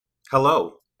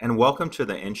Hello, and welcome to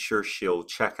the InsureShield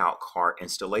Checkout Cart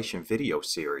Installation video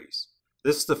series.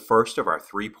 This is the first of our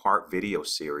three-part video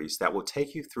series that will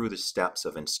take you through the steps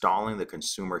of installing the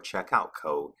consumer checkout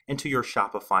code into your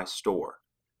Shopify store.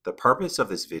 The purpose of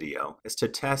this video is to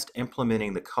test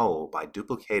implementing the code by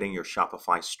duplicating your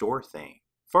Shopify store theme.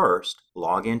 First,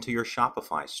 log into your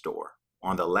Shopify store.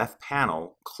 On the left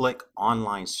panel, click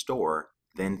Online Store,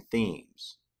 then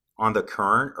Themes. On the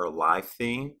current or live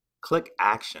theme, click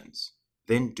Actions,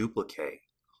 then Duplicate.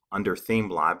 Under Theme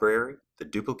Library, the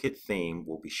duplicate theme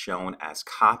will be shown as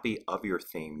Copy of your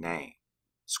theme name.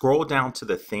 Scroll down to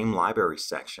the Theme Library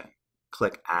section.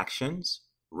 Click Actions,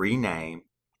 Rename,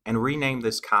 and rename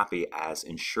this copy as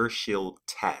InsureShield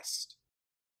Test.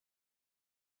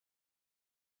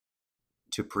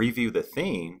 To preview the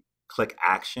theme, click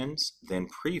Actions, then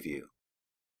Preview.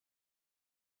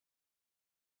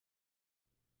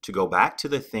 To go back to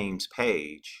the Themes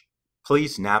page,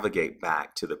 please navigate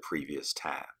back to the previous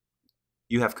tab.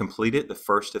 You have completed the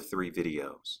first of 3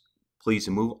 videos. Please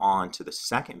move on to the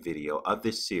second video of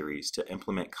this series to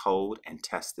implement code and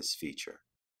test this feature.